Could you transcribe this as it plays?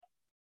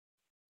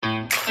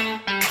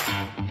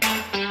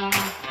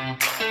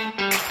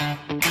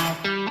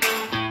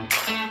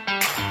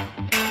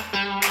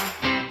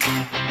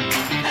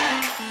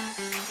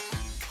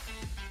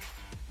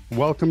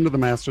Welcome to the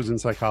Masters in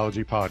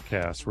Psychology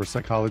podcast, where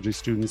psychology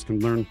students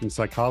can learn from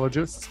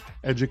psychologists,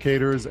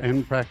 educators,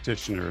 and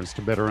practitioners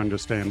to better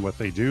understand what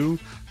they do,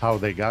 how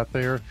they got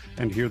there,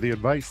 and hear the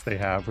advice they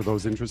have for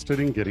those interested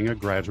in getting a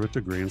graduate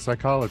degree in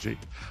psychology.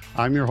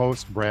 I'm your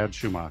host, Brad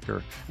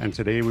Schumacher, and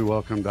today we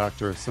welcome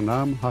Dr.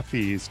 Sanam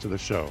Hafeez to the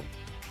show.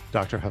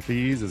 Dr.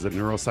 Hafeez is a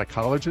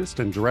neuropsychologist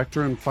and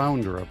director and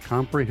founder of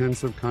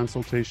Comprehensive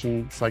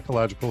Consultation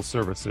Psychological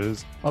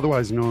Services,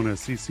 otherwise known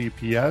as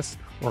CCPS,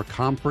 or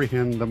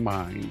Comprehend the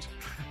Mind,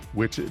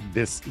 which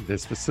this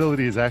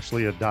facility is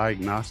actually a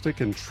diagnostic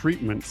and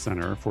treatment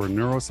center for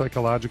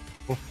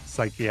neuropsychological,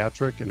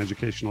 psychiatric, and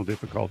educational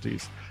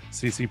difficulties.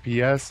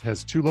 CCPS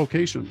has two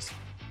locations,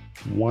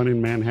 one in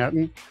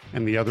Manhattan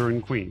and the other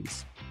in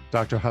Queens.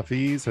 Dr.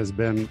 Hafeez has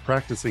been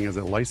practicing as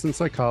a licensed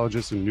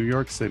psychologist in New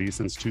York City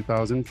since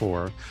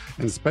 2004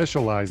 and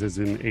specializes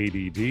in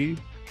ADD,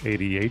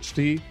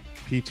 ADHD,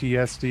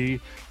 PTSD,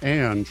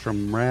 and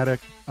traumatic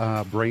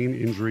brain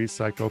injury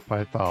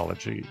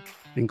psychopathology,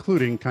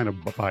 including kind of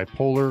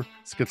bipolar,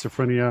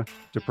 schizophrenia,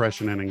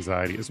 depression, and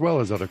anxiety, as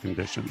well as other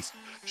conditions.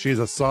 She is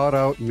a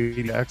sought-out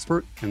media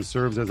expert and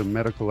serves as a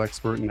medical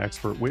expert and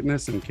expert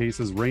witness in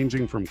cases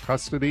ranging from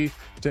custody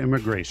to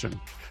immigration.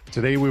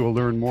 Today, we will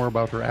learn more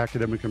about her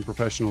academic and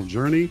professional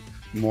journey,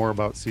 more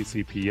about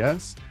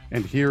CCPS,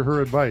 and hear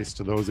her advice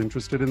to those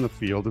interested in the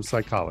field of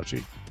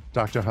psychology.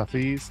 Dr.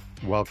 Hafeez,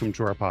 welcome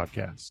to our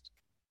podcast.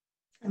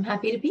 I'm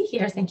happy to be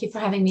here. Thank you for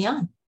having me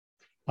on.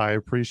 I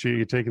appreciate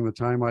you taking the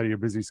time out of your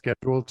busy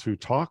schedule to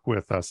talk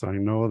with us. I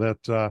know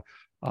that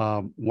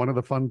one of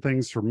the fun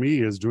things for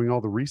me is doing all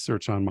the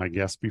research on my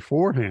guests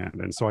beforehand.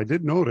 And so I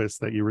did notice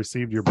that you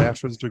received your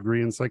bachelor's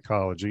degree in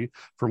psychology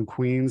from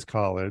Queens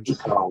College.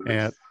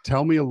 And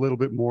tell me a little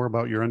bit more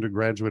about your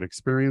undergraduate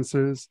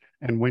experiences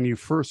and when you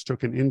first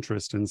took an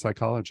interest in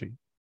psychology.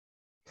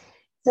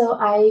 So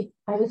I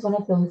was one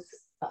of those,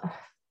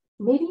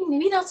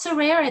 maybe not so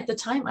rare at the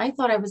time. I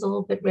thought I was a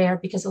little bit rare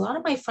because a lot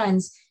of my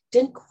friends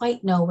didn't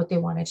quite know what they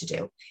wanted to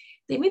do.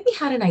 They maybe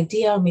had an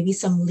idea or maybe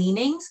some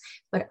leanings,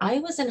 but I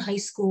was in high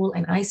school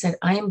and I said,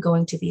 I am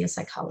going to be a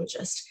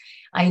psychologist.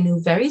 I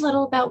knew very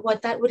little about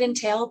what that would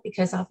entail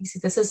because obviously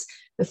this is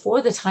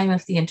before the time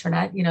of the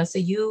internet,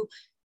 so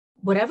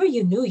whatever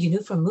you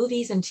knew from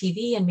movies and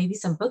TV and maybe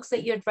some books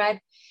that you had read.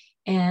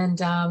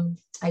 And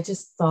I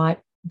just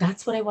thought,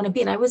 that's what I want to be.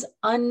 And I was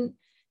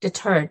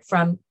undeterred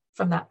from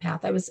that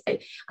path.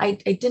 I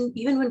didn't,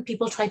 even when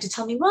people tried to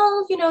tell me,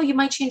 well, you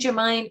might change your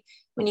mind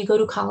when you go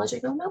to college, I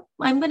go, no,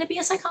 I'm going to be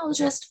a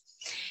psychologist.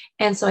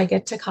 And so I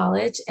get to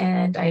college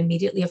and I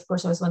immediately, of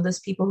course, I was one of those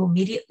people who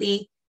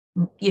immediately,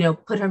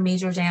 put her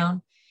major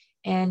down.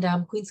 And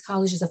Queens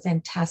College is a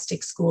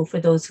fantastic school for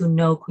those who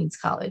know Queens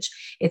College.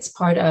 It's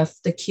part of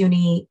the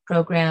CUNY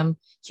program,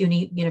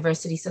 CUNY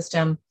University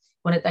system.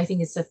 I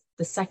think it's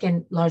the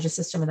second largest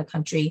system in the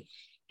country,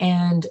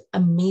 and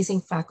amazing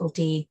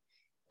faculty.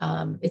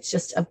 It's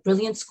just a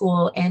brilliant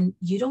school and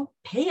you don't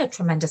pay a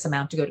tremendous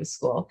amount to go to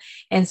school.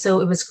 And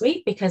so it was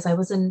great because I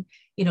wasn't,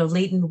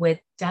 laden with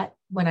debt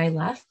when I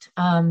left.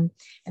 And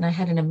I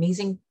had an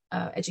amazing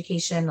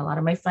education. A lot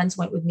of my friends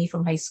went with me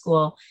from high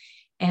school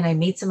and I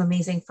made some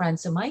amazing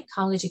friends. So my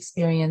college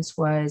experience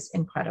was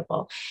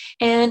incredible.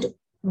 And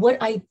what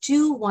I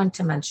do want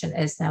to mention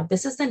is now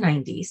this is the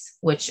 90s,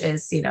 which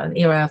is, an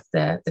era of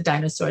the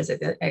dinosaurs at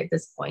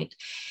this point.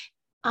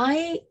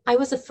 I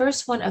was the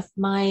first one of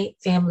my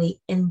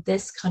family in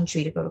this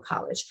country to go to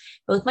college.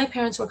 Both my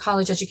parents were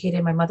college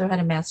educated. My mother had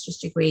a master's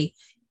degree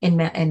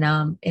in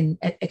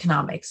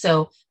economics.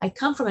 So I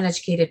come from an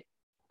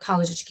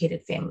college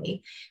educated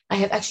family. I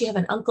have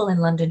an uncle in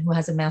London who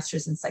has a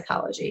master's in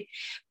psychology,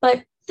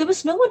 but there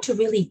was no one to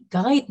really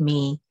guide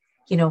me,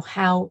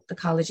 how the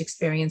college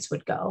experience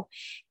would go.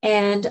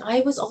 And I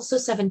was also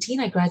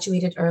 17. I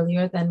graduated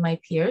earlier than my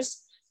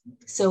peers.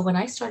 So when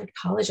I started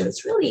college, I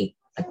was really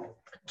a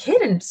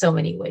kid in so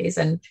many ways,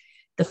 and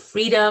the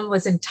freedom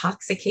was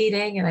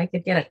intoxicating, and I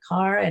could get a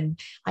car and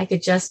I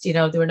could just,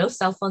 there were no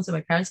cell phones, so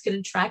my parents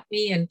couldn't track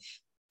me, and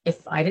if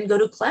I didn't go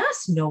to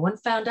class, no one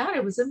found out.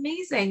 It was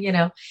amazing,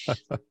 and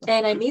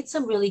I made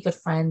some really good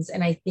friends.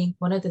 And I think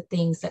one of the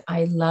things that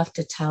I love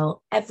to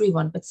tell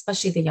everyone, but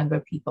especially the younger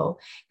people,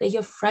 that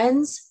your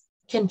friends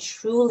can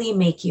truly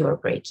make you or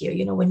break you.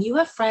 When you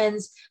have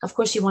friends, of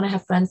course, you want to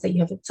have friends that you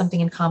have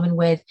something in common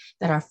with,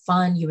 that are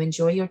fun, you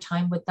enjoy your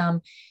time with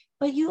them,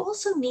 but you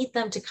also need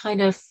them to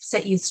kind of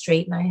set you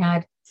straight.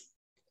 And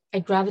I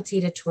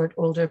gravitated toward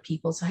older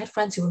people. So I had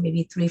friends who were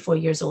maybe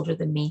 3-4 years older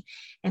than me.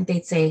 And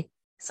they'd say,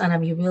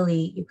 Sanam,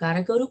 you got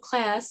to go to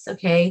class.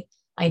 Okay.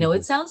 I know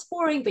it sounds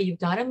boring, but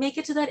you've got to make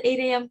it to that 8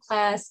 a.m.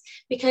 class,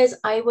 because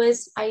I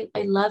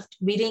loved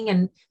reading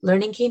and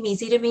learning came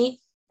easy to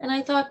me. And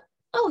I thought,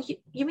 oh,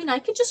 you mean I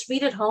could just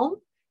read at home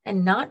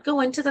and not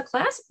go into the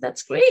class?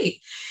 That's great.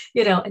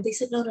 And they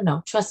said,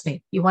 no, trust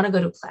me, you want to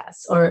go to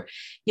class. Or,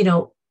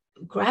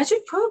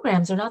 graduate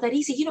programs are not that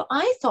easy.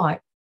 I thought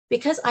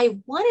because I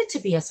wanted to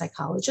be a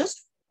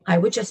psychologist, I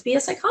would just be a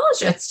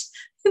psychologist.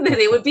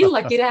 They would be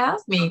lucky to have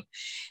me.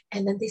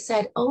 And then they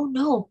said, oh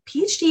no,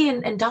 PhD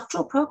and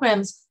doctoral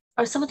programs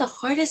are some of the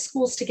hardest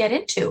schools to get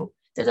into.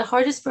 They're the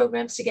hardest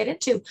programs to get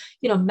into.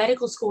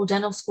 Medical school,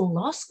 dental school,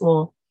 law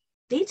school,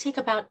 they take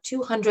about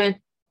 200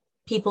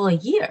 people a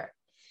year,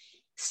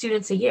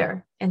 students a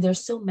year, and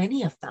there's so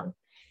many of them.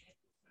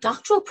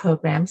 Doctoral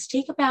programs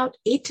take about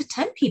 8 to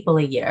 10 people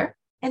a year,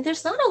 and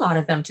there's not a lot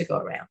of them to go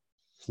around.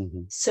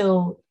 Mm-hmm.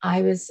 So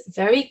I was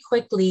very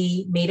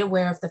quickly made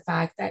aware of the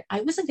fact that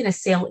I wasn't going to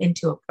sail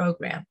into a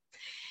program,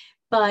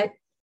 but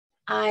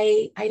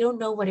I don't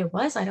know what it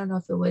was. I don't know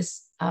if it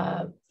was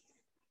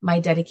my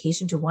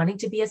dedication to wanting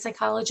to be a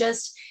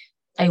psychologist.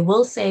 I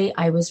will say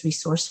I was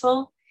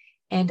resourceful,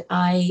 and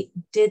I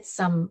did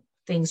some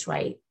things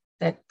right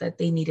that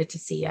they needed to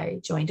see. I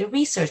joined a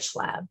research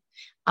lab.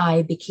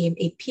 I became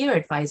a peer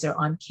advisor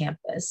on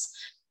campus.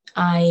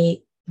 I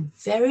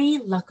very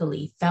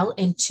luckily fell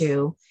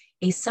into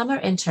a summer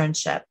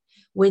internship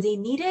where they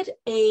needed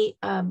a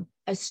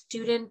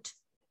student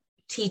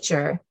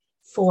teacher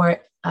for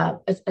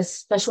a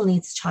special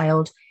needs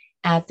child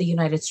at the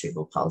United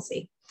Cerebral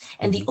Palsy.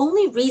 And the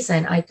only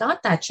reason I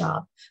got that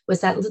job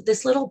was that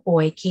this little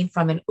boy came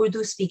from an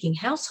Urdu speaking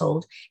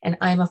household, and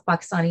I'm of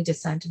Pakistani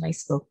descent and I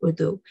spoke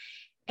Urdu.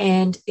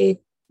 And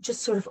it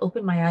just sort of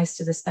opened my eyes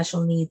to the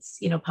special needs,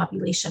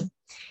 population.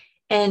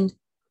 And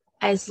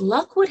as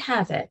luck would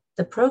have it,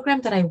 the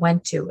program that I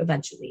went to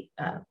eventually,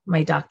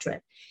 my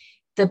doctorate,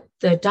 the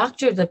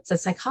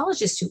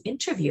psychologist who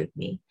interviewed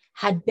me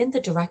had been the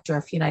director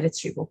of United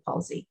Cerebral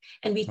Palsy.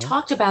 And we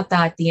talked about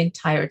that the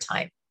entire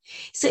time.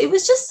 So it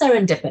was just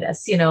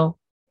serendipitous,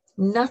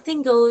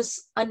 nothing goes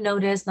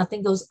unnoticed,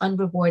 nothing goes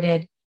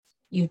unrewarded.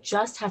 You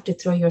just have to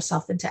throw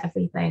yourself into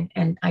everything.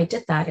 And I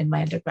did that in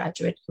my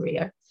undergraduate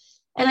career.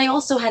 And I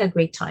also had a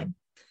great time.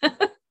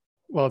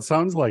 Well, it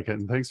sounds like it.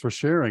 And thanks for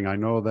sharing. I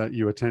know that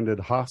you attended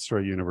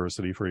Hofstra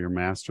University for your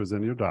master's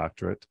and your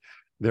doctorate.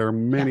 There are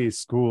many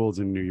schools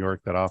in New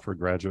York that offer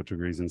graduate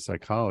degrees in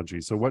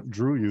psychology. So what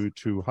drew you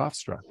to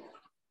Hofstra?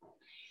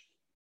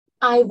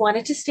 I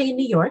wanted to stay in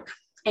New York.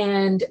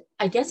 And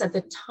I guess at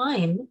the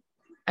time,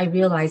 I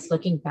realized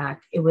looking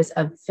back, it was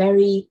a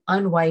very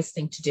unwise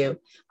thing to do.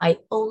 I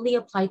only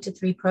applied to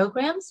 3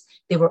 programs.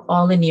 They were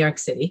all in New York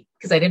City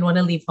because I didn't want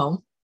to leave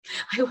home.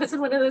 I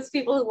wasn't one of those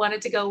people who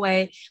wanted to go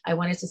away. I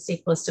wanted to stay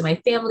close to my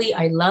family.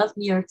 I love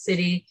New York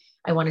City.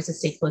 I wanted to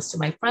stay close to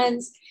my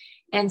friends.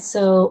 And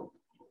so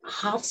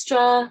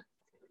Hofstra,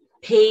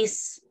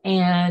 Pace,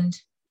 and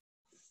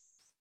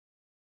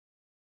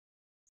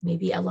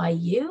maybe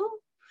LIU,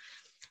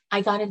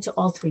 I got into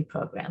all 3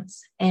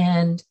 programs.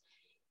 And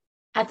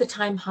at the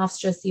time,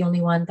 Hofstra is the only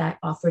one that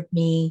offered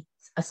me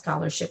a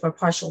scholarship or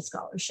partial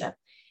scholarship.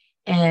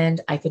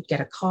 And I could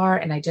get a car,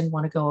 and I didn't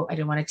want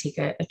to take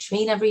a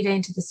train every day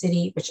into the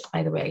city, which,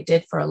 by the way, I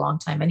did for a long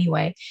time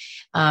anyway,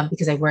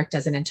 because I worked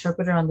as an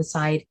interpreter on the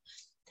side.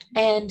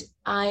 And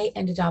I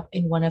ended up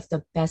in one of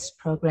the best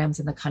programs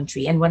in the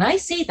country. And when I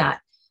say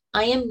that,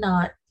 I am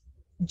not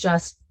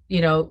just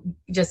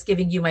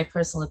giving you my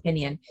personal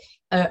opinion.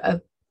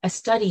 A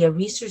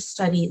research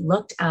study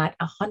looked at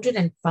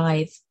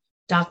 105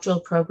 doctoral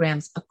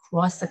programs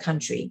across the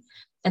country.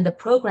 And the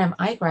program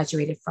I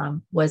graduated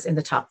from was in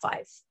the top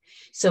 5.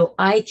 So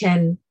I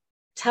can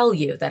tell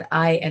you that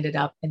I ended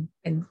up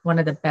in one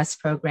of the best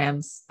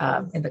programs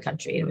in the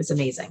country. It was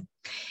amazing.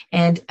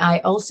 And I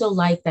also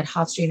like that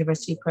Hofstra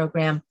University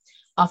program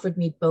offered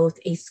me both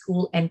a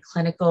school and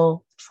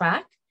clinical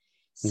track.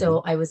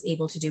 So I was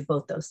able to do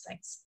both those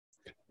things.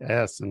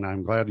 Yes, and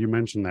I'm glad you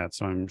mentioned that.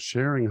 So I'm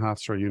sharing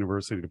Hofstra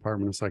University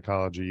Department of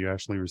Psychology. You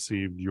actually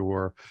received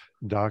your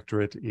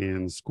doctorate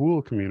in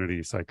school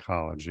community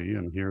psychology,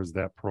 and here's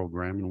that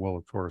program. And we'll,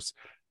 of course,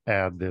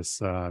 add this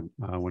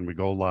when we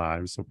go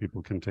live so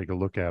people can take a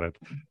look at it.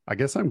 I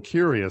guess I'm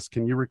curious,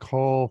 can you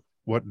recall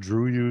what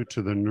drew you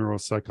to the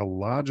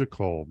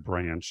neuropsychological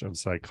branch of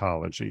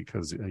psychology?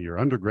 Because your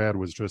undergrad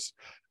was just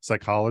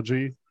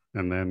psychology,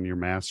 and then your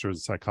master's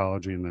in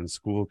psychology, and then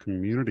school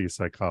community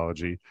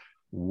psychology.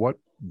 What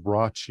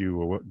brought you,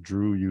 or what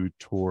drew you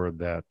toward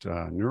that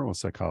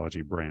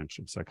neuropsychology branch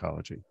of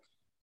psychology?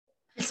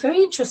 It's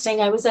very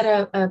interesting. I was at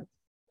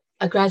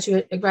a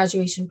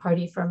graduation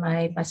party for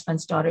my best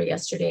friend's daughter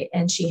yesterday,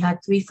 and she had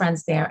 3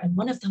 friends there, and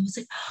one of them was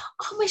like,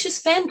 "Oh my,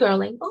 she's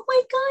fangirling. Oh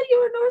my God,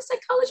 you're a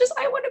neuropsychologist.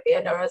 I want to be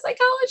a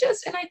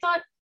neuropsychologist." And I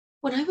thought,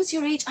 when I was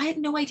your age, I had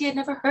no idea. I'd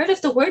never heard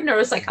of the word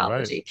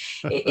neuropsychology.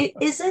 Right. it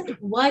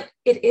isn't what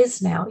it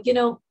is now.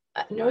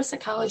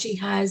 Neuropsychology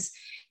has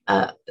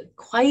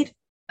quite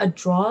a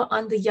draw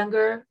on the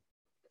younger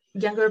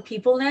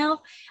people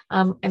now.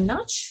 I'm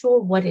not sure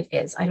what it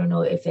is. I don't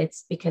know if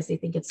it's because they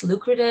think it's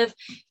lucrative,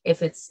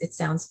 if it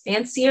sounds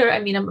fancier. I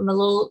mean, I'm a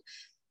little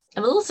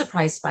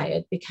surprised by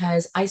it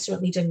because I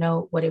certainly didn't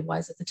know what it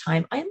was at the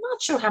time. I'm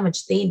not sure how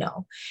much they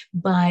know,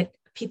 but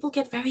people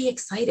get very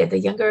excited. The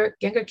younger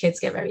kids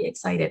get very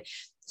excited.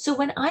 So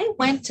when I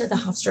went to the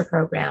Hofstra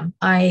program,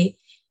 I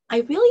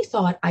really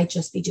thought I'd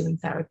just be doing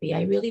therapy.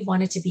 I really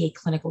wanted to be a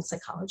clinical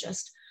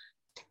psychologist.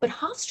 But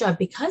Hofstra,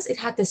 because it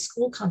had this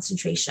school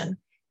concentration,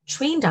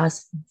 trained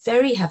us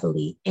very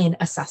heavily in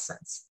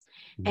assessments.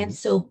 And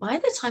so by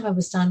the time I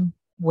was done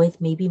with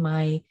maybe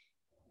my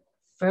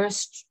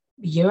first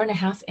year and a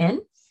half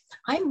in,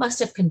 I must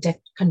have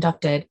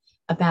conducted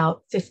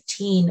about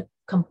 15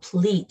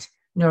 complete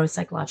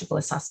neuropsychological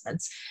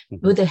assessments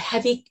with a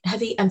heavy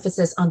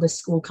emphasis on the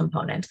school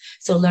component.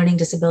 So learning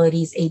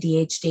disabilities,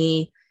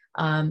 ADHD,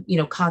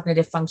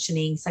 cognitive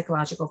functioning,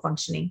 psychological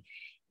functioning.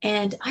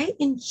 And I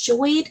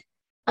enjoyed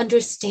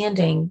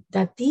understanding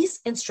that these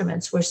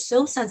instruments were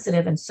so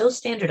sensitive and so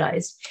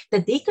standardized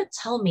that they could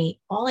tell me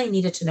all I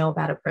needed to know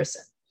about a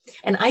person.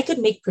 And I could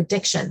make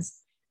predictions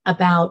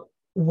about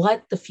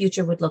what the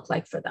future would look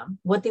like for them,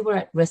 what they were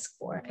at risk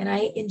for. And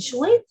I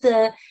enjoyed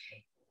the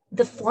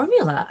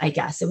formula, I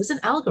guess. It was an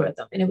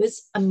algorithm. And it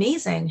was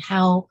amazing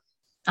how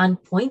on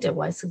point it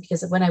was,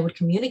 because when I would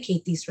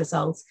communicate these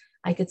results,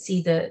 I could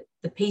see the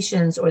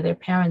patients or their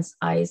parents'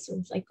 eyes. It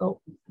was like,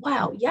 oh,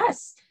 wow,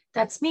 yes,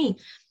 that's me.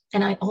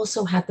 And I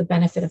also had the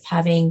benefit of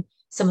having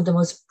some of the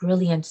most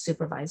brilliant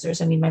supervisors.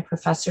 I mean, my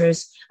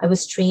professors, I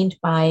was trained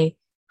by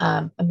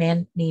a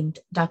man named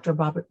Dr.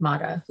 Robert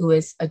Mata, who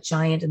is a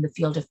giant in the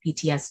field of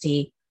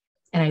PTSD.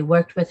 And I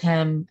worked with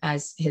him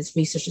as his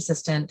research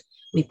assistant.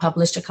 We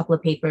published a couple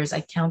of papers.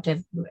 I count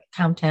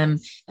him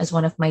as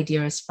one of my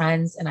dearest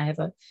friends. And I have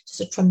just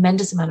a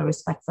tremendous amount of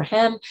respect for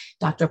him.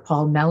 Dr.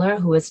 Paul Meller,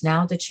 who is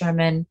now the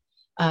chairman,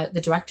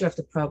 the director of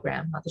the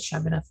program, not the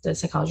chairman of the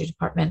psychology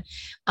department.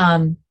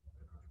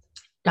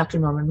 Dr.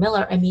 Norman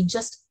Miller, I mean,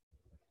 just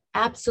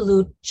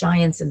absolute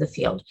giants in the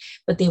field,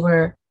 but they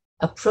were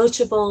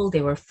approachable,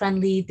 they were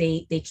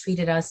friendly, they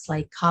treated us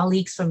like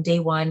colleagues from day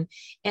one.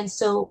 And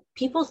so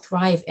people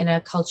thrive in a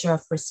culture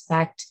of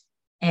respect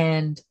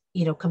and,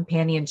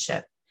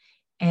 companionship.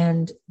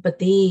 But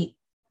they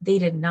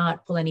did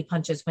not pull any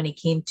punches when it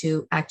came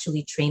to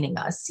actually training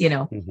us.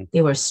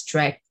 They were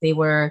strict, they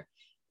were,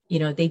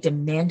 they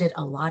demanded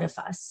a lot of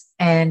us,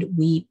 and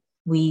we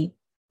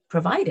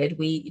provided,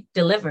 we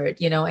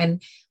delivered,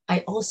 and I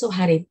also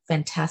had a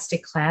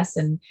fantastic class,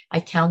 and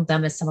I count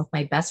them as some of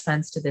my best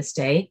friends to this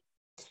day.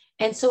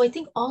 And so I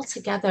think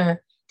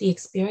altogether, the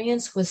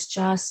experience was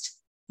just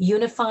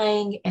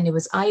unifying, and it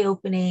was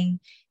eye-opening.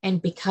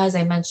 And because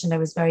I mentioned I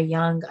was very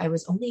young, I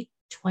was only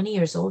 20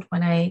 years old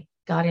when I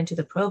got into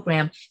the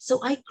program. So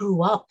I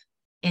grew up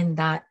in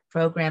that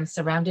program,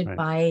 surrounded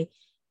by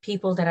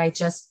people that I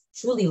just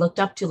truly looked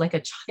up to like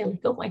a child. Like,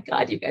 oh my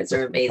God, you guys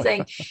are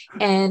amazing.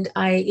 And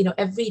I,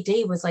 every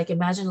day was like,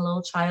 imagine a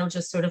little child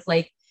just sort of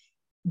like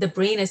the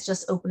brain is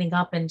just opening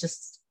up and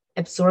just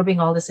absorbing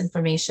all this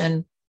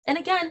information. And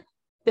again,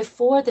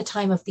 before the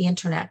time of the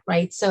internet,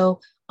 right?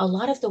 So a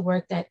lot of the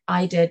work that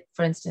I did,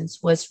 for instance,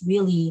 was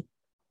really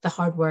the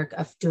hard work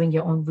of doing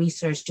your own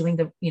research, doing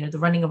the, the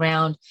running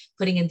around,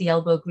 putting in the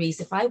elbow grease.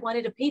 If I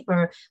wanted a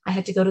paper, I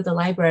had to go to the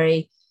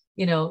library,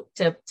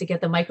 to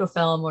get the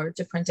microfilm or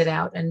to print it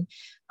out. And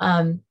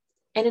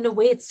in a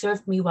way it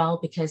served me well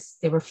because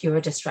there were fewer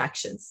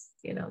distractions,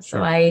 Sure.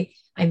 So I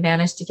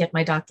managed to get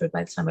my doctorate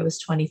by the time I was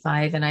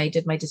 25, and I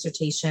did my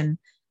dissertation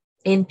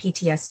in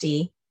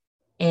PTSD,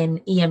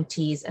 in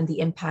EMTs, and the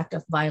impact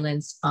of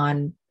violence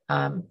on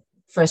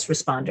first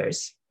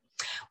responders,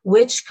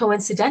 which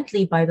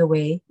coincidentally, by the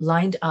way,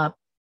 lined up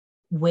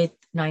with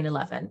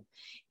 9/11.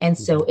 And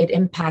so it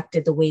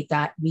impacted the way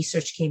that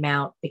research came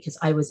out because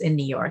I was in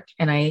New York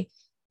and I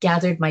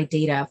gathered my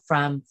data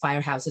from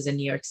firehouses in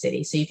New York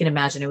City. So you can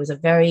imagine it was a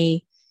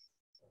very,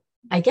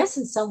 I guess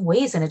in some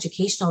ways, an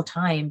educational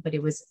time, but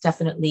it was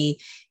definitely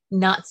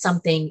not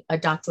something a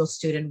doctoral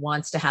student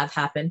wants to have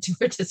happen to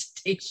her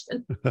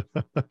dissertation.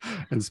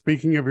 And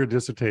speaking of your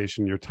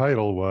dissertation, your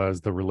title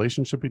was The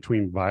Relationship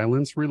Between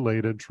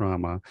Violence-Related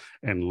Trauma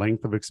and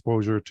Length of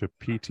Exposure to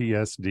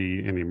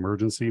PTSD in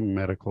Emergency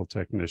Medical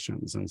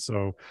Technicians. And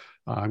so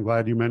I'm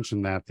glad you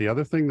mentioned that. The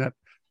other thing that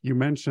you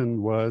mentioned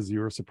was you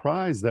were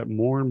surprised that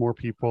more and more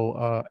people,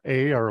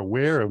 are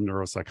aware of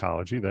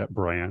neuropsychology, that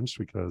branch,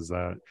 because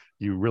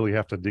you really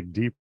have to dig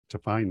deep to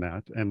find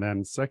that. And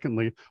then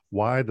secondly,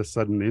 why the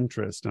sudden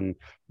interest? And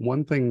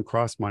one thing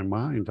crossed my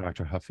mind,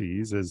 Dr.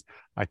 Hafeez, is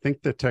I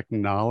think the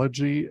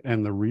technology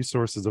and the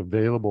resources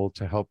available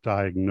to help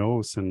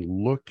diagnose and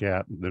look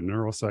at the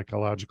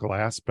neuropsychological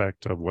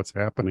aspect of what's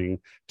happening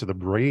to the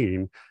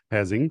brain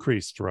has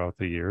increased throughout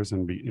the years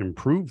and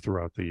improved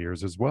throughout the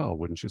years as well,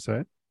 wouldn't you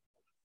say?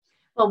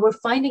 Well, we're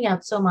finding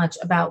out so much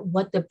about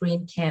what the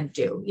brain can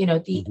do.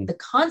 The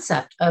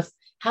concept of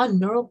how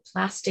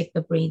neuroplastic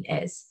the brain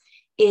is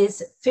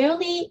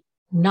fairly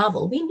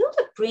novel. We knew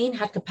the brain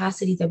had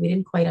capacity that we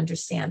didn't quite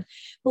understand,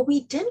 but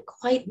we didn't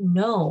quite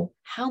know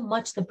how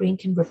much the brain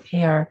can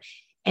repair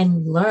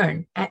and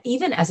learn,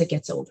 even as it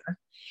gets older.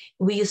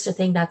 We used to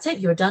think that's it.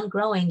 You're done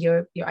growing.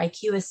 Your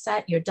IQ is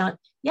set. You're done.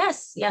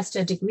 Yes, to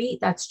a degree,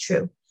 that's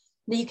true.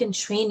 You can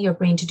train your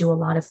brain to do a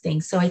lot of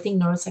things. So I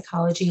think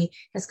neuropsychology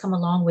has come a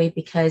long way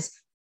because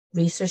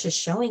research is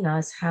showing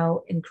us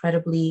how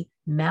incredibly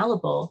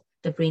malleable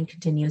the brain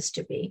continues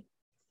to be.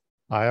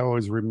 I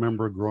always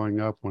remember growing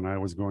up when I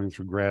was going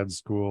through grad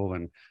school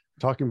and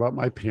talking about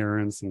my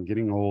parents and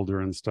getting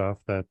older and stuff,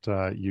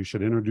 that you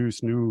should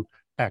introduce new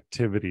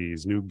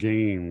activities, new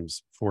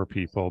games for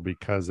people,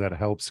 because that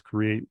helps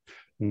create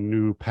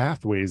new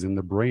pathways in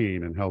the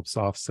brain and helps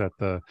offset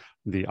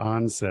the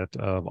onset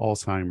of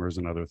Alzheimer's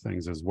and other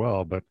things as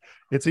well. But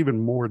it's even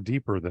more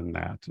deeper than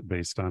that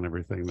based on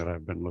everything that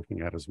I've been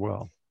looking at as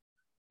well.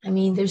 I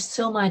mean, there's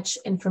so much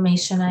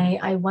information.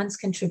 I once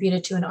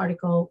contributed to an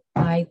article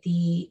by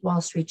the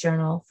Wall Street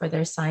Journal for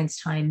their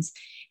Science Times,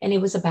 and it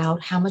was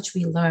about how much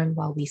we learn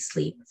while we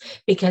sleep,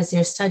 because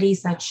there's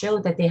studies that show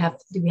that we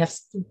have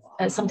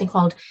something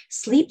called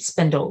sleep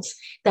spindles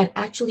that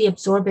actually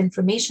absorb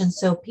information.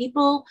 So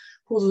people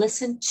who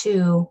listen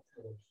to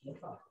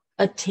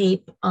a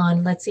tape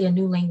on, let's say, a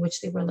new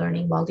language they were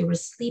learning while they were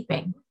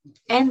sleeping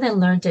and then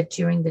learned it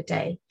during the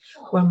day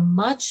were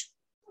much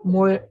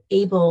more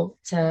able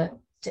to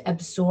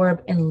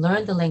absorb and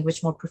learn the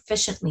language more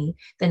proficiently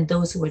than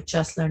those who were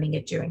just learning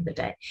it during the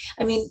day.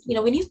 I mean,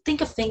 when you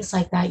think of things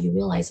like that, you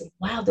realize,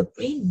 wow, the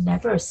brain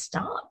never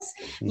stops.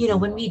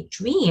 When we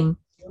dream,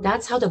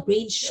 that's how the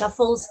brain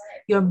shuffles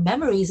your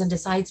memories and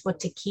decides what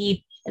to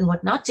keep and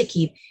what not to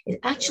keep. It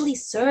actually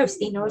serves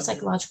a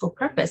neuropsychological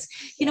purpose.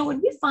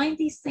 When we find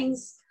these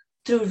things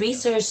through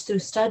research, through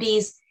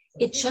studies,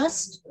 it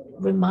just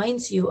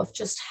reminds you of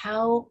just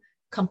how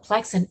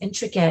complex and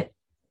intricate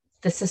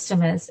the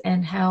system is,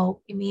 and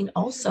how,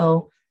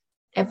 also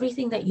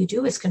everything that you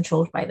do is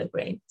controlled by the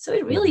brain. So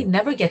it really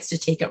never gets to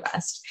take a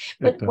rest.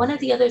 But one of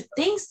the other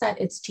things that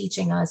it's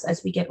teaching us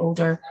as we get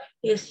older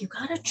is you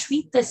got to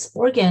treat this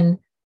organ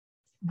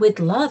with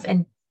love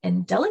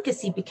and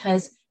delicacy,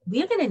 because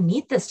we are going to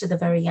need this to the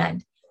very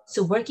end.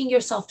 So working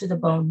yourself to the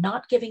bone,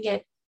 not giving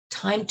it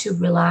time to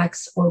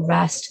relax or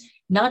rest,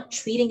 not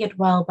treating it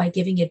well by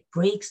giving it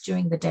breaks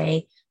during the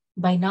day,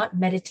 by not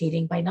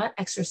meditating, by not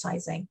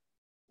exercising,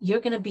 you're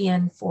going to be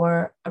in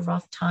for a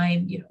rough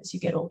time, as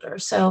you get older.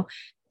 So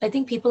I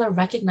think people are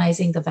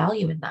recognizing the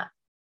value in that.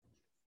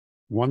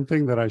 One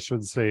thing that I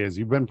should say is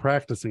you've been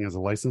practicing as a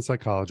licensed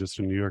psychologist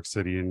in New York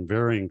City in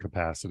varying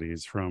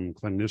capacities, from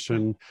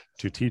clinician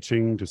to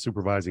teaching to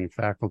supervising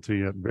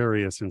faculty at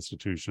various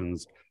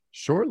institutions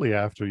shortly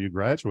after you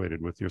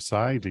graduated with your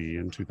PsyD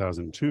in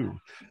 2002.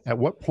 At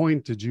what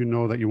point did you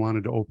know that you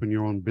wanted to open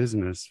your own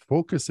business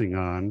focusing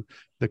on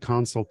the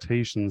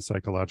consultation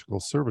psychological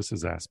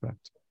services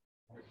aspect?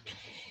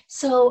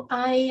 So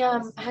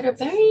I had a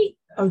very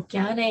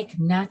organic,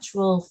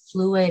 natural,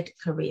 fluid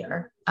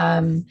career.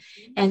 And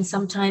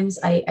sometimes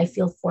I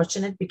feel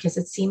fortunate because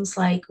it seems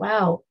like,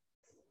 wow,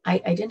 I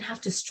didn't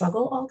have to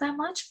struggle all that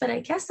much, but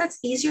I guess that's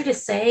easier to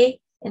say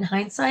in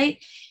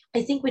hindsight.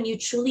 I think when you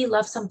truly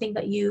love something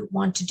that you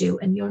want to do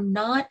and you're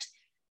not,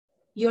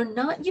 one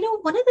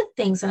of the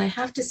things, and I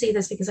have to say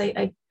this because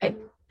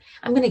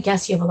I'm going to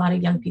guess you have a lot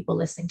of young people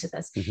listening to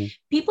this. Mm-hmm.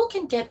 People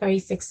can get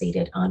very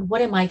fixated on,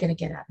 what am I going to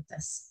get out of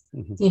this?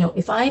 Mm-hmm.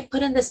 If I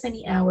put in this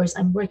many hours,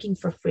 I'm working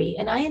for free.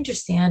 And I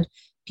understand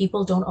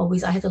people don't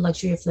always, I had the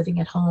luxury of living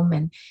at home,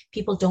 and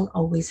people don't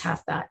always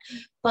have that.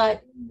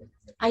 But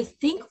I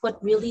think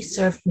what really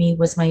served me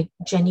was my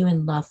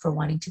genuine love for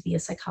wanting to be a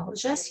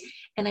psychologist.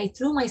 And I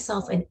threw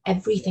myself in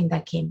everything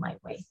that came my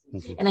way.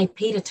 Mm-hmm. And I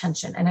paid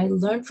attention, and I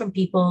learned from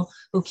people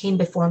who came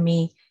before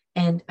me,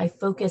 and I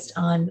focused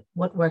on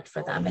what worked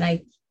for them. And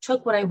I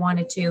took what I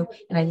wanted to,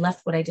 and I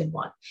left what I didn't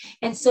want.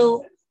 And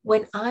so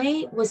when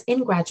I was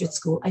in graduate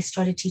school, I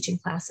started teaching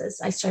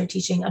classes. I started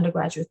teaching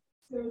undergraduate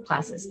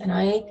classes, and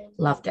I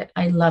loved it.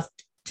 I loved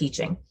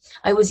teaching.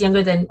 I was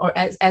younger than, or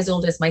as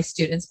old as my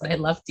students, but I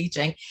loved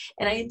teaching.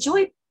 And I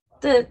enjoyed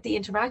the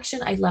interaction.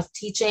 I loved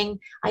teaching.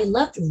 I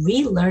loved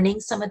relearning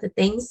some of the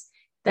things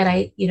that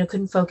I,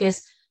 couldn't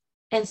focus.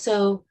 And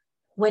so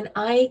when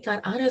I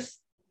got out of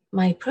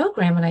my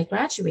program and I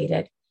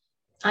graduated,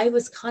 I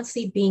was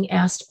constantly being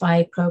asked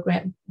by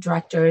program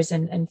directors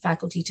and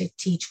faculty to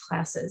teach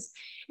classes.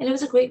 And it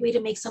was a great way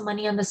to make some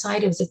money on the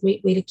side. It was a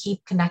great way to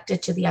keep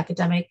connected to the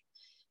academic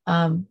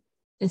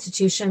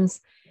institutions.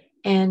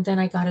 And then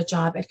I got a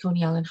job at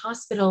Coney Island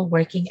Hospital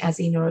working as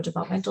a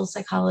neurodevelopmental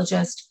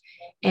psychologist.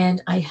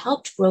 And I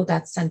helped grow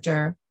that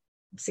center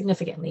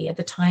significantly. At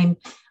the time,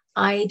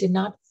 I did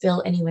not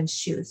fill anyone's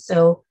shoes.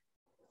 So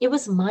it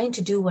was mine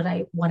to do what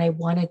I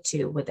wanted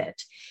to with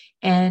it.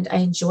 And I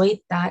enjoyed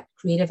that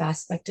creative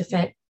aspect of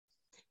it.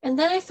 And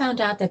then I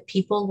found out that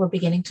people were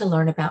beginning to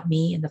learn about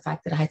me and the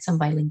fact that I had some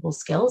bilingual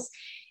skills.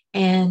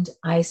 And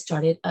I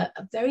started a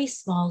very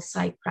small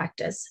side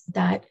practice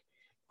that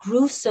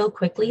grew so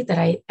quickly that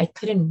I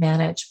couldn't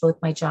manage both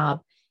my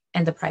job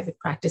and the private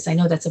practice. I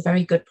know that's a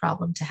very good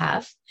problem to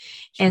have.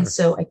 Sure. And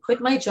so I quit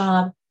my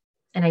job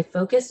and I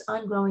focused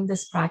on growing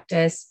this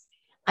practice.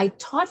 I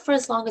taught for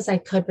as long as I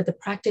could, but the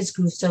practice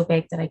grew so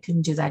big that I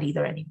couldn't do that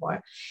either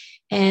anymore.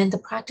 And the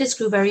practice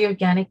grew very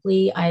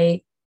organically.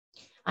 I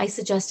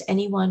suggest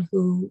anyone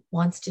who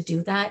wants to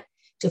do that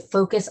to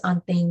focus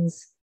on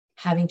things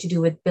having to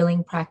do with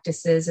billing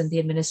practices and the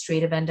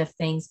administrative end of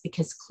things,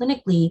 because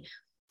clinically,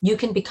 you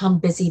can become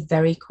busy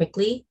very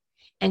quickly.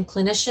 And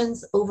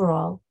clinicians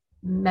overall,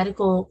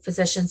 medical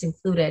physicians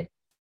included,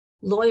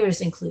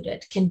 lawyers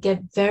included, can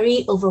get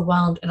very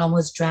overwhelmed and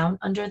almost drown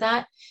under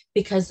that,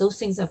 because those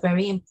things are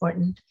very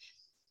important.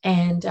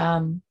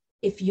 And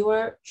if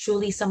you're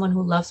truly someone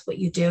who loves what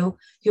you do,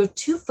 you're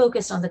too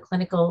focused on the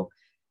clinical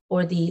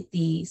or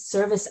the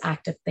service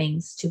act of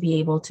things to be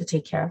able to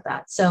take care of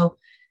that. So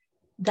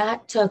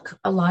that took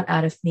a lot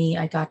out of me.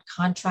 I got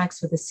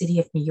contracts with the city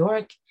of New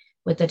York,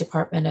 with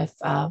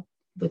the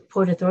with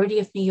Port Authority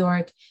of New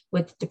York,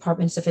 with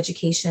departments of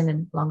education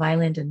in Long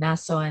Island and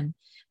Nassau and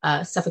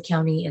Suffolk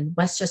County and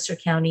Westchester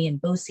County and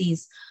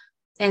BOCES.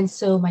 And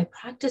so my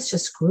practice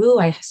just grew.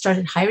 I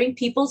started hiring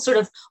people sort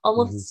of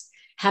almost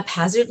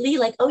haphazardly,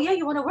 like, oh yeah,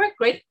 you want to work?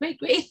 Great, great,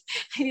 great.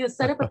 And,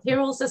 set up a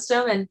payroll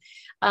system.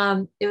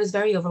 And it was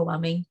very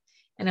overwhelming.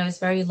 And I was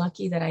very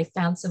lucky that I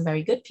found some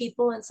very good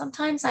people. And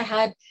sometimes I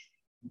had,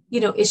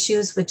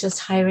 issues with just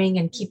hiring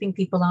and keeping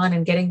people on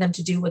and getting them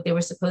to do what they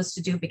were supposed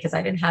to do because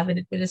I didn't have an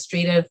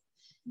administrative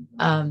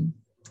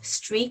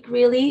streak,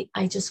 really.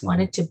 I just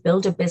wanted to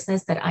build a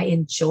business that I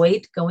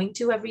enjoyed going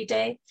to every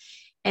day.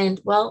 And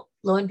well,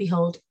 lo and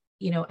behold,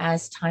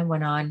 as time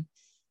went on,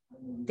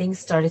 things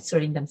started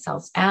sorting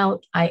themselves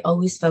out. I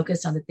always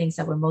focused on the things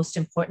that were most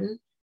important: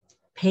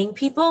 paying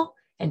people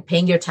and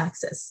paying your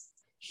taxes.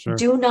 Sure.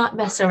 Do not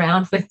mess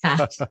around with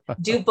that.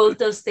 Do both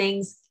those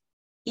things,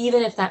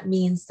 even if that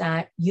means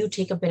that you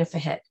take a bit of a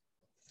hit.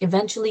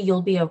 Eventually,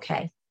 you'll be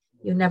okay.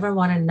 You never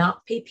want to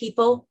not pay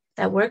people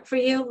that work for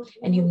you,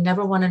 and you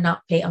never want to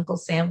not pay Uncle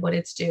Sam what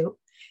it's due.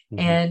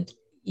 And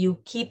you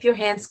keep your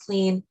hands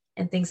clean,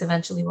 and things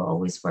eventually will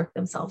always work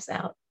themselves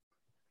out.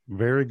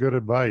 Very good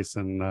advice.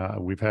 And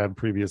we've had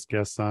previous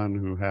guests on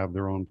who have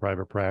their own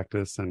private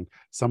practice, and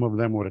some of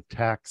them would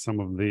attack some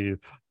of the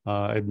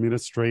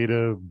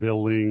administrative,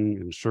 billing,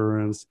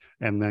 insurance,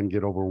 and then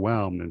get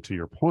overwhelmed. And to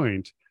your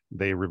point,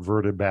 they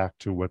reverted back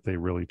to what they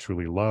really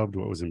truly loved,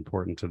 what was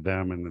important to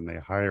them, and then they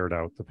hired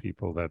out the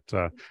people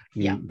that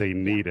they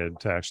needed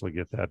to actually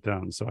get that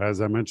done. So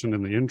as I mentioned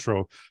in the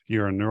intro,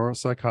 you're a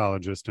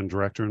neuropsychologist and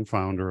director and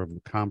founder of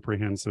the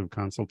Comprehensive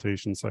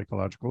Consultation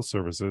Psychological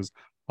Services,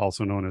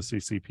 also known as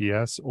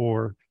CCPS,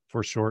 or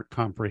for short,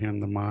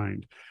 Comprehend the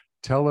Mind.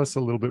 Tell us a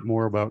little bit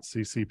more about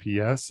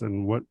CCPS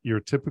and what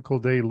your typical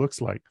day looks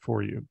like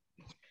for you.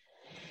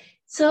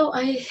 So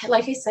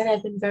like I said,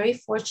 I've been very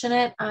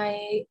fortunate.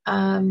 I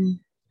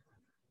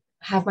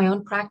have my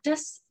own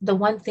practice. The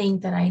one thing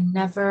that I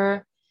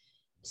never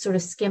sort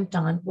of skimped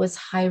on was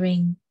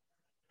hiring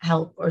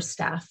help or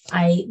staff.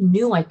 I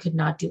knew I could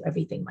not do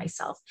everything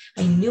myself.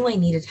 I knew I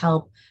needed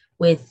help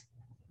with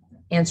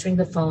answering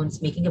the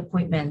phones, making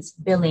appointments,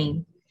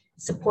 billing,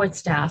 support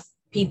staff,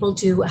 people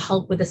to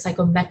help with the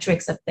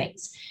psychometrics of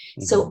things.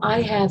 So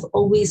I have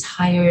always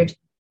hired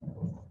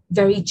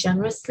very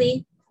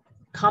generously,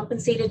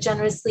 compensated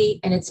generously,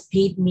 and it's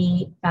paid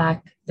me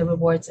back. The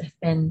rewards have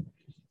been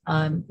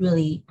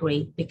really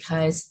great,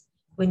 because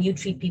when you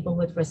treat people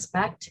with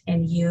respect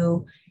and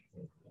you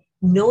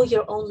know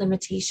your own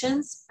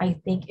limitations, I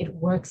think it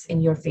works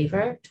in your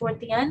favor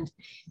toward the end.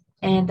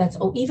 And that's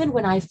even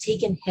when I've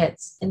taken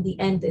hits, in the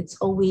end, it's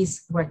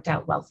always worked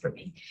out well for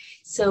me.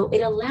 So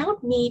it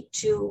allowed me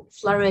to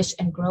flourish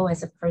and grow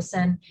as a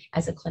person,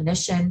 as a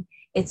clinician.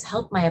 It's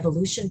helped my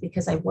evolution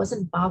because I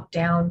wasn't bogged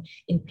down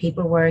in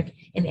paperwork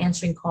and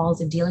answering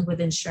calls and dealing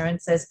with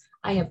insurances.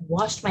 I have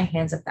washed my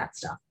hands of that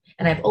stuff.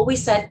 And I've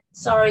always said,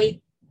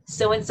 sorry,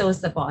 so-and-so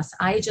is the boss.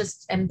 I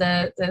just am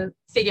the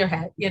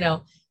figurehead,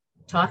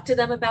 talk to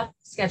them about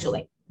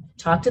scheduling,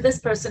 talk to this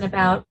person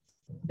about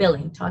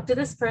billing, talk to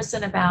this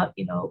person about,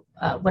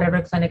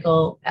 whatever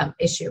clinical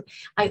issue.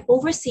 I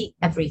oversee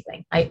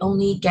everything. I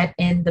only get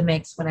in the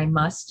mix when I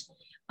must.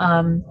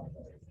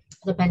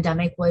 The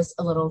pandemic was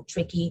a little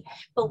tricky,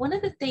 but one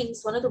of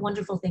the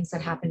wonderful things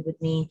that happened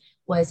with me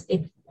was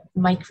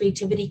my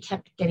creativity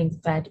kept getting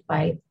fed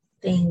by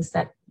things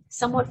that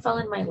somewhat fell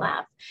in my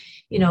lap.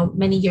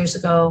 Many years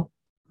ago,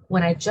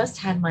 when I just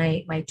had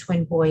my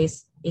twin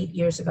boys 8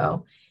 years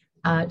ago,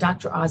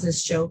 Dr.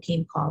 Oz's show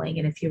came calling.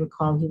 And if you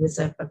recall, he was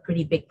a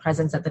pretty big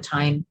presence at the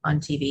time on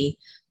TV.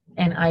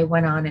 And I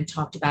went on and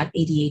talked about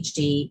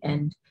ADHD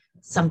and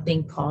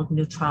something called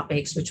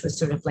nootropics, which was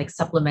sort of like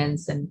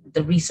supplements and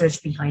the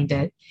research behind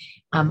it.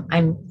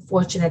 I'm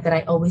fortunate that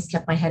I always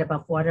kept my head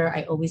above water.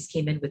 I always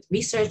came in with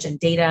research and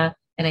data,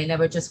 and I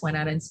never just went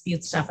out and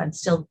spewed stuff. I'm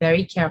still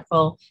very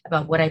careful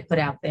about what I put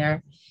out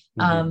there.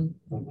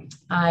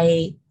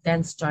 I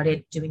then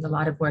started doing a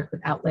lot of work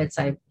with outlets.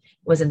 I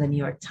was in the New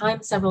York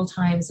Times several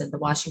times and the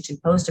Washington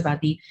Post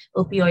about the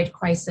opioid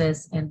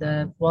crisis, and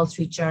the Wall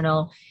Street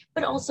Journal,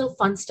 but also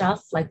fun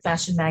stuff like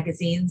fashion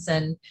magazines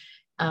and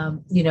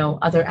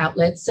other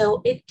outlets.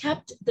 So it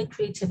kept the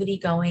creativity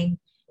going.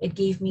 It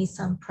gave me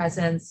some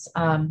presence,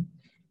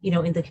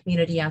 in the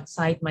community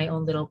outside my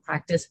own little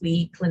practice.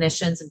 We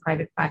clinicians in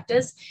private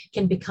practice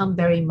can become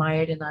very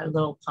mired in our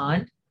little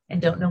pond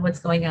and don't know what's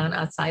going on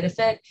outside of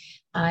it.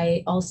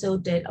 I also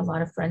did a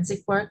lot of forensic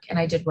work, and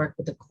I did work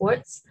with the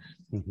courts.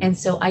 And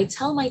so I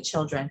tell my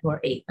children who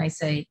are 8, and I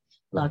say,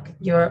 look,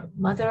 your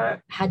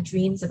mother had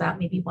dreams about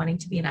maybe wanting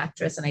to be an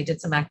actress, and I did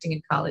some acting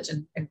in college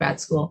and grad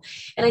school.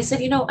 And I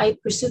said, I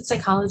pursued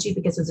psychology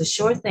because it was a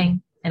sure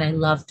thing, and I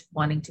loved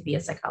wanting to be a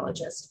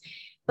psychologist.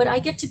 but I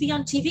get to be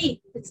on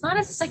TV. It's not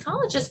as a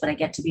psychologist, but I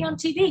get to be on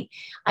TV.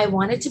 I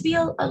wanted to be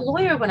a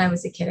lawyer when I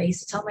was a kid. I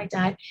used to tell my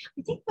dad,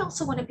 I think I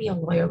also want to be a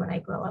lawyer when I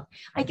grow up.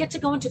 I get to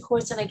go into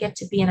courts and I get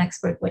to be an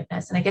expert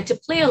witness and I get to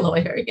play a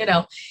lawyer,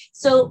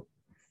 So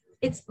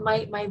it's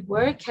my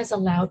work has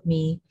allowed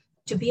me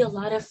to be a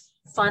lot of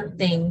fun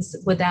things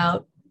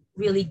without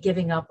really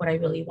giving up what I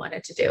really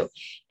wanted to do.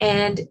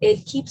 And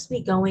it keeps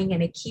me going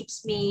and it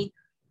keeps me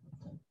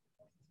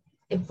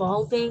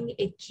evolving.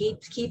 It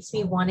keeps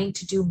me wanting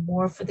to do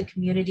more for the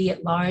community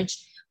at large.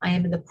 I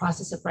am in the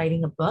process of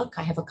writing a book.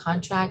 I have a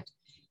contract,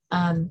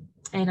 and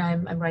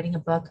I'm writing a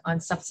book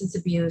on substance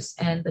abuse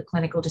and the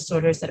clinical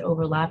disorders that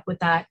overlap with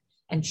that,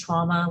 and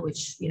trauma,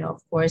 which, of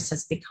course,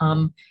 has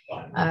become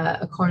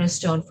a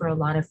cornerstone for a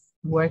lot of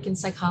work in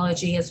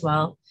psychology as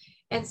well.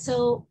 And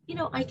so,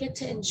 I get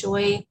to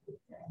enjoy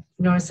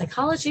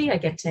neuropsychology. I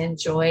get to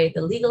enjoy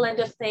the legal end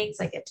of things.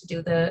 I get to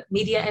do the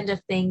media end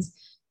of things.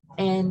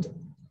 And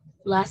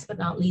last but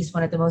not least,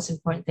 one of the most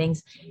important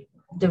things,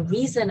 the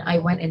reason I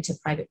went into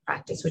private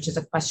practice, which is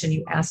a question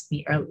you asked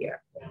me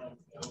earlier,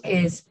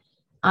 is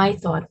I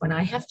thought when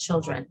I have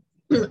children,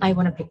 I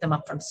want to pick them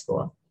up from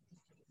school.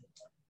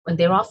 When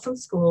they're off from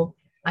school,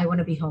 I want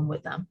to be home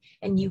with them.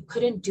 And you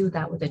couldn't do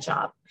that with a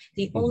job.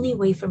 The only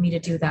way for me to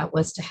do that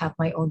was to have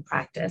my own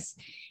practice.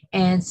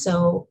 And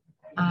so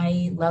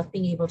I love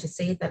being able to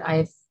say that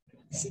I've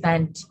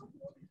spent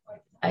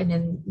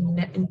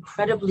an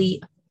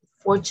incredibly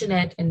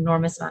fortunate,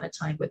 enormous amount of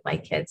time with my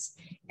kids.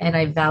 And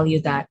I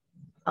value that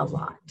a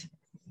lot.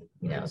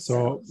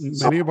 So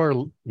many of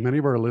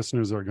our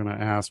listeners are going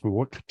to ask, well,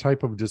 what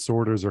type of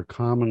disorders are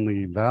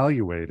commonly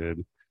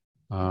evaluated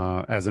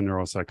as a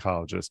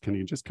neuropsychologist? Can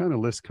you just kind of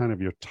list kind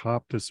of your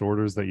top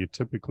disorders that you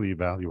typically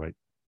evaluate?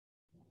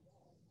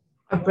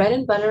 Our bread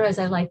and butter, as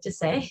I like to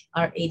say,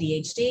 are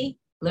ADHD,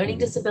 learning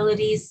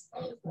disabilities.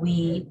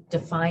 We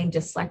define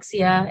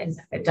dyslexia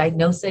and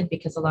diagnose it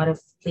because a lot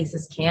of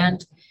places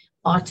can't.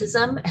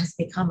 Autism has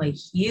become a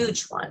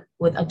huge one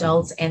with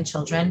adults and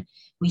children.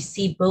 We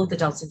see both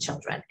adults and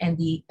children. And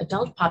the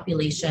adult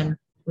population,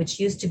 which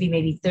used to be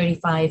maybe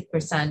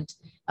 35%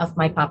 of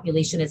my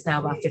population, is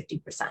now about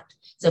 50%.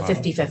 So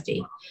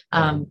 50-50.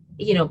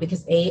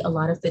 Because a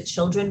lot of the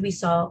children we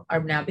saw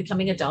are now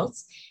becoming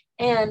adults.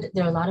 And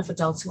there are a lot of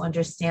adults who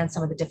understand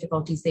some of the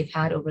difficulties they've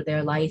had over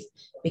their life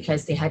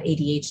because they had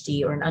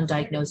ADHD or an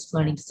undiagnosed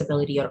learning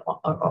disability or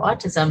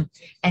autism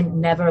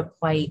and never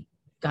quite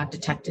got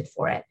detected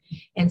for it.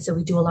 And so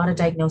we do a lot of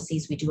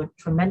diagnoses. We do a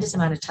tremendous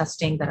amount of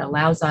testing that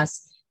allows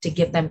us to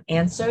give them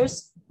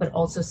answers, but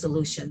also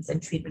solutions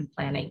and treatment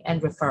planning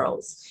and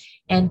referrals.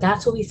 And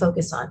that's what we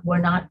focus on. We're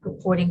not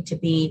purporting to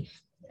be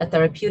a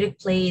therapeutic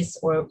place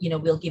or,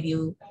 we'll give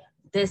you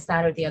this,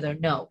 that, or the other.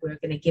 No, we're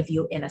going to give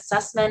you an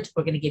assessment.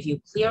 We're going to give you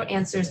clear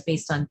answers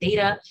based on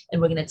data, and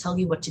we're going to tell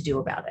you what to do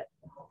about it.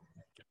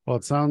 Well,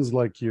 it sounds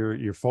like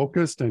you're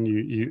focused, and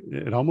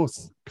it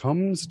almost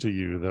comes to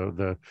you,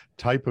 the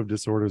type of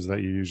disorders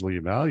that you usually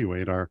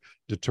evaluate are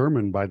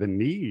determined by the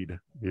need,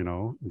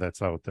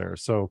 that's out there.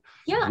 So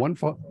yeah.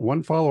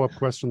 One follow-up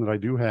question that I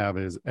do have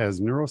is,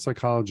 as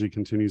neuropsychology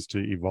continues to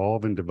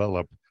evolve and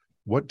develop,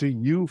 what do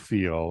you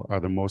feel are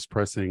the most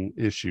pressing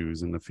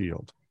issues in the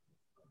field?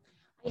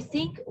 I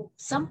think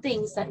some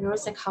things that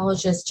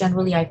neuropsychologists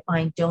generally, I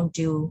find, don't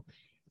do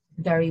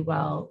very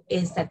well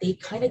is that they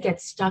kind of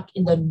get stuck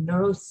in the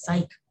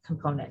neuropsych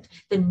component,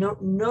 the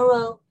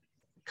neuro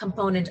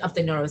component of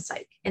the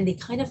neuropsych. And they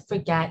kind of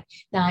forget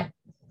that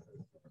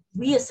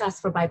we assess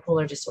for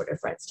bipolar disorder,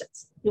 for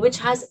instance, which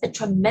has a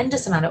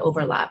tremendous amount of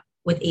overlap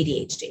with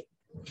ADHD.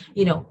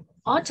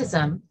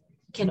 Autism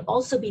can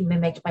also be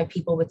mimicked by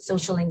people with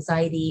social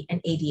anxiety and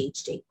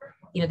ADHD.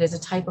 There's a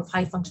type of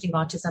high functioning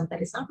autism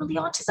that is not really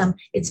autism.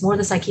 It's more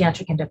the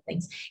psychiatric end of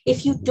things.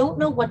 If you don't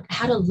know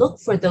how to look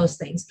for those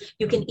things,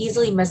 you can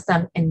easily miss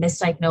them and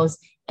misdiagnose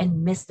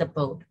and miss the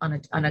boat on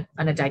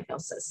a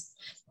diagnosis.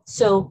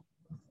 So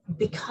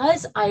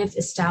because I've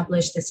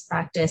established this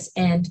practice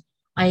and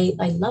I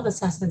love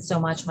assessment so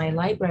much, my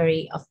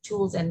library of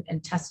tools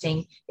and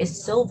testing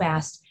is so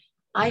vast,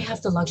 I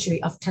have the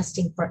luxury of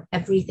testing for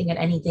everything and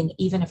anything,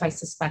 even if I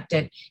suspect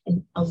it.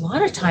 And a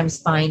lot of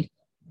times find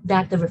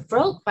that the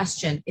referral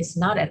question is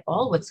not at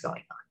all what's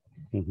going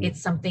on. Mm-hmm.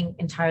 It's something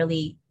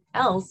entirely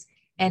else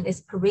and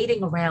is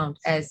parading around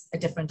as a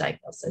different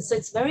diagnosis. So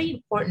it's very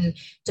important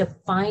to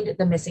find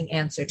the missing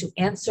answer, to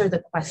answer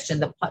the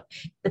question,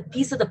 the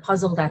piece of the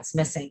puzzle that's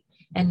missing,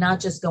 and not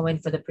just go in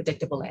for the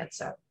predictable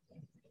answer.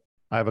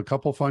 I have a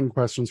couple fun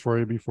questions for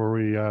you before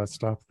we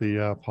stop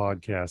the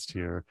podcast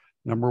here.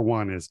 Number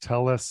one is,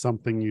 tell us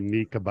something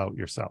unique about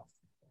yourself.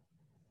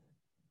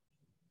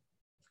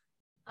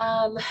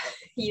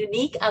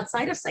 Unique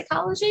outside of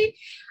psychology.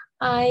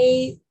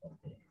 I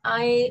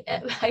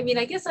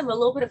guess I'm a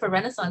little bit of a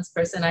Renaissance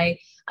person. I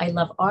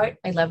love art.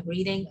 I love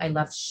reading. I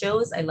love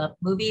shows. I love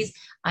movies.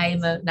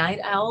 I'm a night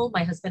owl.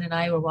 My husband and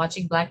I were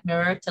watching Black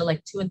Mirror till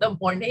like 2 a.m.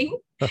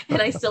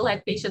 and I still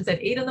had patients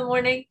at 8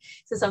 a.m.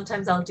 So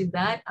sometimes I'll do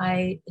that.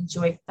 I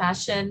enjoy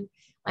fashion.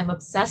 I'm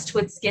obsessed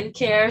with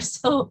skincare.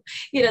 So,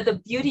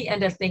 the beauty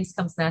end of things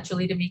comes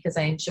naturally to me because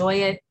I enjoy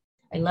it.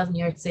 I love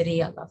New York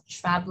City. I love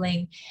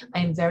traveling.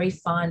 I'm very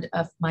fond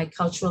of my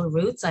cultural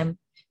roots. I'm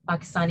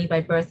Pakistani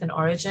by birth and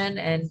origin.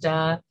 And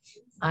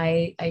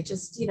I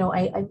just,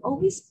 I'm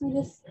always kind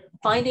of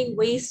finding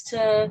ways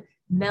to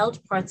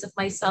meld parts of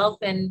myself.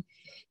 And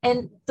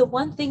the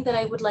one thing that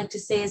I would like to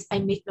say is I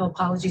make no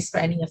apologies for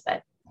any of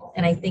it.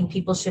 And I think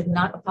people should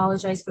not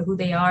apologize for who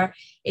they are.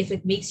 If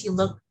it makes you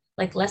look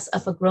like less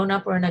of a grown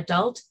up or an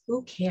adult,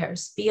 who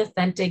cares? Be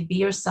authentic, be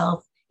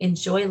yourself,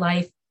 enjoy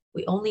life.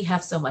 We only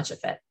have so much of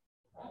it.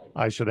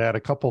 I should add a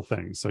couple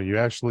things. So you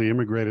actually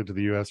immigrated to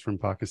the U.S. from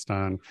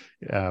Pakistan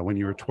when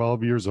you were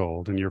 12 years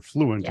old, and you're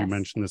fluent. Yes. You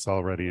mentioned this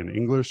already in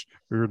English,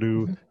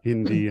 Urdu,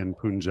 Hindi, and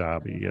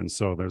Punjabi. And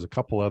so there's a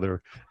couple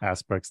other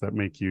aspects that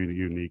make you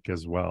unique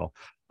as well.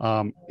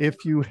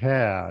 If you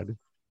had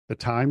the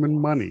time and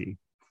money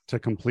to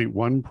complete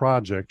one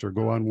project or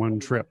go on one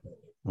trip,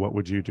 what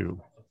would you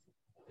do?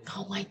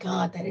 Oh my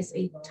God, that is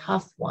a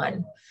tough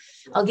one.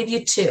 I'll give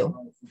you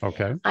two.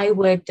 Okay. I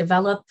would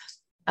develop,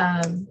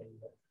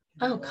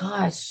 oh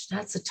gosh,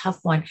 that's a tough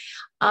one.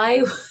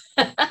 I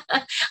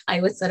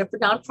would set up a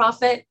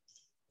nonprofit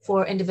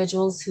for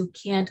individuals who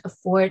can't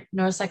afford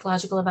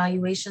neuropsychological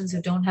evaluations,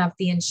 who don't have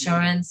the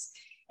insurance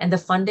and the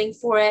funding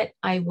for it.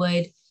 I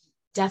would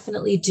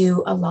definitely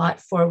do a lot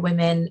for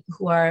women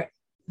who are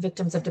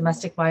victims of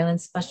domestic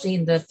violence, especially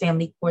in the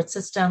family court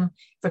system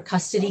for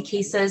custody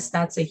cases.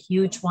 That's a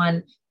huge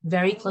one,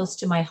 very close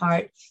to my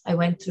heart. I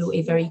went through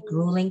a very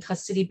grueling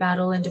custody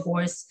battle and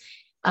divorce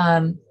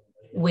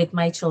with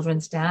my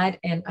children's dad,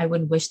 and I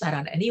wouldn't wish that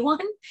on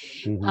anyone.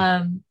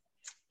 Mm-hmm.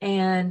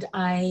 And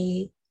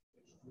I,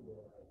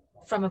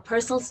 from a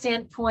personal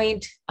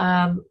standpoint,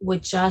 I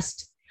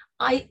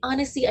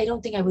honestly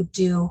don't think I would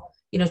do,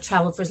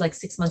 travel for like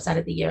 6 months out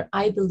of the year.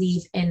 I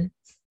believe in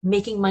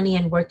making money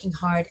and working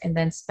hard and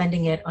then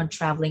spending it on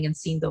traveling and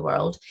seeing the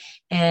world.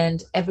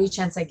 And every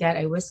chance I get,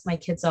 I whisk my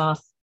kids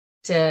off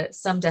to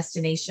some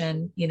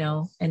destination,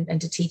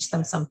 and to teach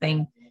them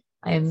something.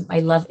 I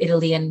love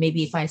Italy, and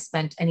maybe if I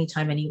spent any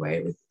time anywhere,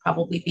 it would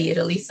probably be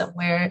Italy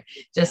somewhere,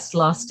 just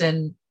lost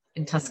in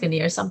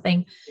Tuscany or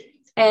something.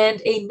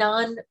 And a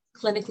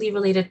non-clinically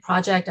related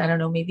project, I don't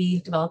know,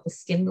 maybe develop a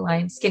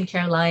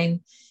skincare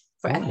line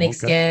for ethnic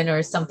skin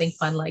or something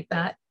fun like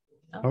that.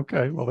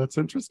 Okay, well, that's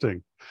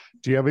interesting.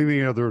 Do you have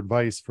any other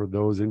advice for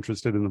those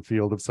interested in the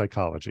field of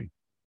psychology?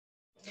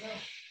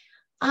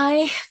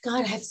 I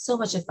have so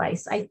much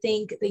advice. I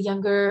think the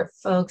younger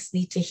folks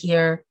need to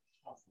hear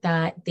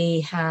that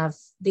they have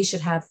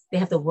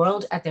the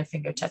world at their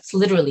fingertips.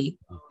 Literally,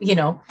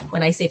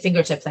 when I say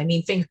fingertips, I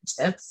mean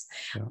fingertips.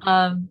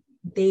 Yeah.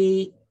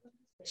 They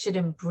should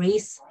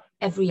embrace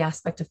every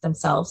aspect of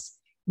themselves,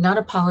 not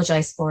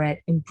apologize for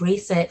it,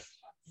 embrace it,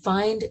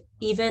 find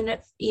even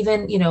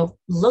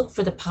look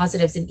for the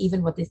positives in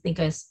even what they think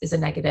is a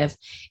negative,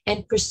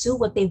 and pursue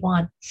what they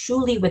want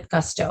truly with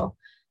gusto.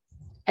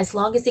 As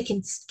long as they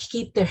can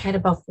keep their head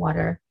above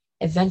water,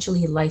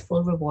 eventually life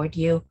will reward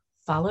you.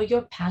 Follow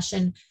your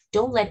passion.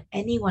 Don't let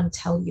anyone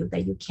tell you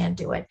that you can't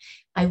do it.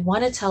 I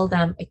want to tell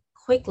them a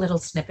quick little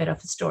snippet of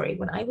a story.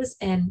 When I was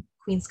in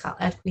Queens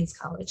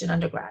College in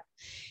undergrad,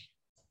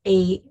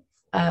 a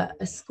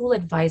school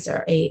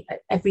advisor,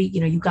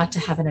 you got to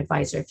have an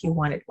advisor if you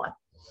wanted one.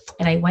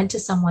 And I went to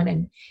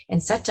someone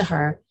and said to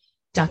her,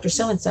 Dr.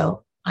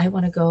 So-and-so, I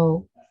want to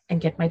go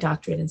and get my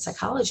doctorate in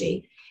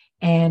psychology.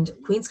 And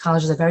Queens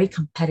College is a very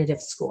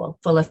competitive school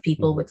full of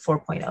people with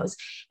 4.0s.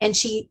 And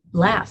she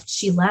laughed,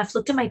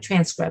 looked at my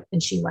transcript,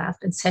 and she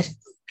laughed and said,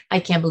 I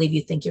can't believe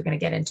you think you're going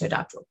to get into a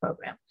doctoral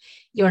program.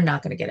 You're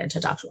not going to get into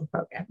a doctoral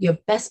program. Your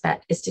best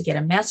bet is to get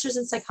a master's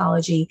in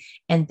psychology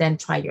and then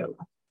try your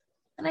luck.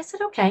 And I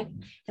said, okay.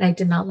 And I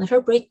did not let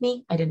her break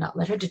me. I did not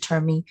let her deter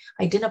me.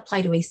 I didn't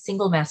apply to a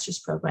single master's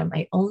program.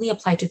 I only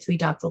applied to 3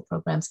 doctoral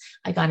programs.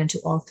 I got into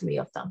all 3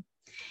 of them.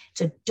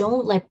 So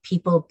don't let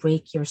people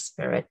break your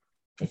spirit.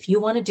 If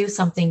you want to do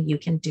something, you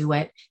can do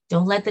it.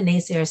 Don't let the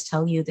naysayers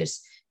tell you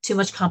there's too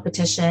much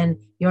competition.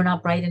 You're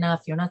not bright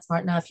enough. You're not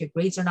smart enough. Your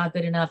grades are not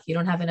good enough. You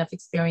don't have enough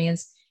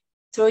experience.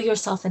 Throw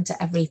yourself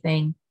into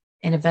everything,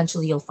 and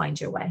eventually you'll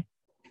find your way.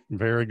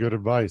 Very good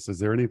advice. Is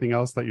there anything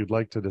else that you'd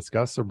like to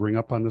discuss or bring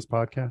up on this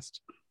podcast?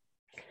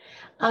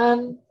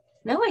 No,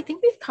 I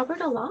think we've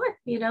covered a lot.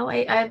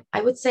 I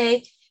would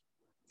say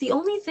the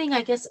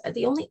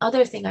only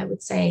other thing I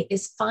would say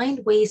is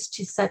find ways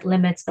to set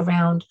limits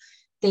around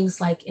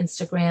things like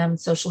Instagram,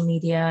 social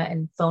media,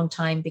 and phone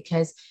time,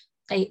 because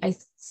I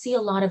see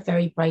a lot of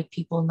very bright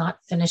people not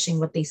finishing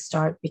what they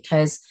start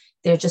because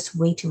there are just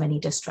way too many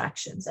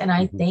distractions. And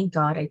I thank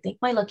God, I thank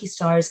my lucky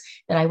stars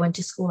that I went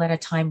to school at a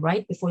time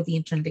right before the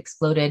internet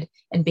exploded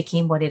and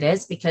became what it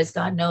is, because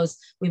God knows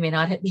we may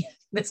not have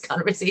this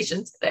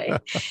conversation today.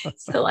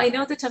 So I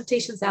know the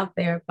temptation's out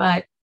there,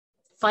 but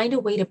find a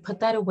way to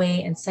put that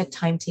away and set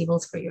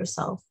timetables for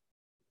yourself.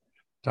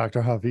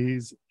 Dr.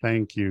 Hafeez,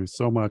 thank you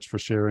so much for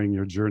sharing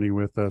your journey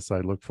with us.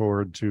 I look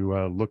forward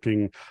to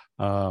looking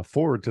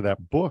forward to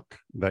that book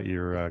that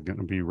you're going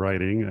to be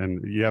writing.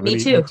 And you have Me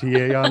any too.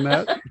 ETA on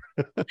that?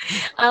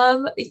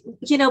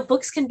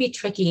 Books can be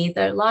tricky.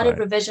 There are a lot of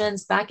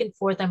revisions back and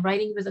forth. I'm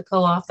writing with a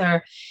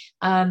co-author.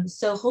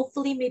 So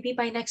hopefully maybe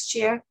by next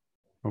year.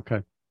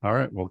 Okay. All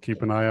right. We'll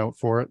keep an eye out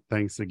for it.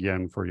 Thanks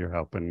again for your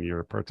help and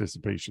your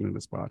participation in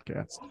this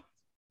podcast.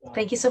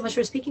 Thank you so much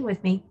for speaking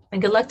with me.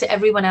 And good luck to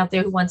everyone out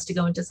there who wants to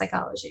go into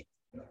psychology.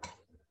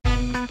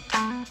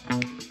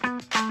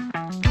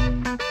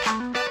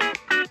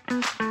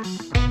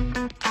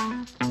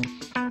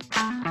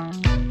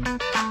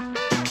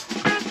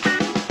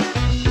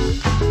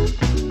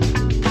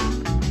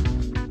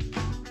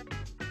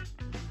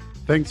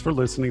 Thanks for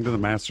listening to the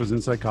Masters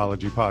in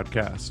Psychology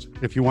podcast.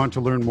 If you want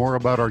to learn more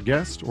about our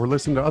guest or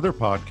listen to other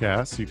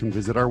podcasts, you can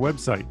visit our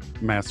website,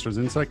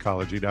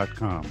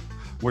 mastersinpsychology.com,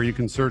 where you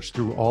can search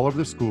through all of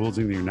the schools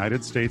in the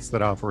United States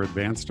that offer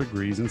advanced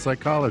degrees in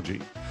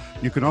psychology.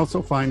 You can also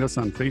find us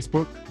on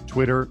Facebook,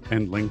 Twitter,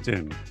 and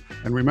LinkedIn.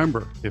 And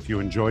remember, if you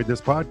enjoyed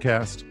this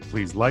podcast,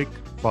 please like,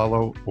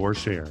 follow, or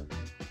share.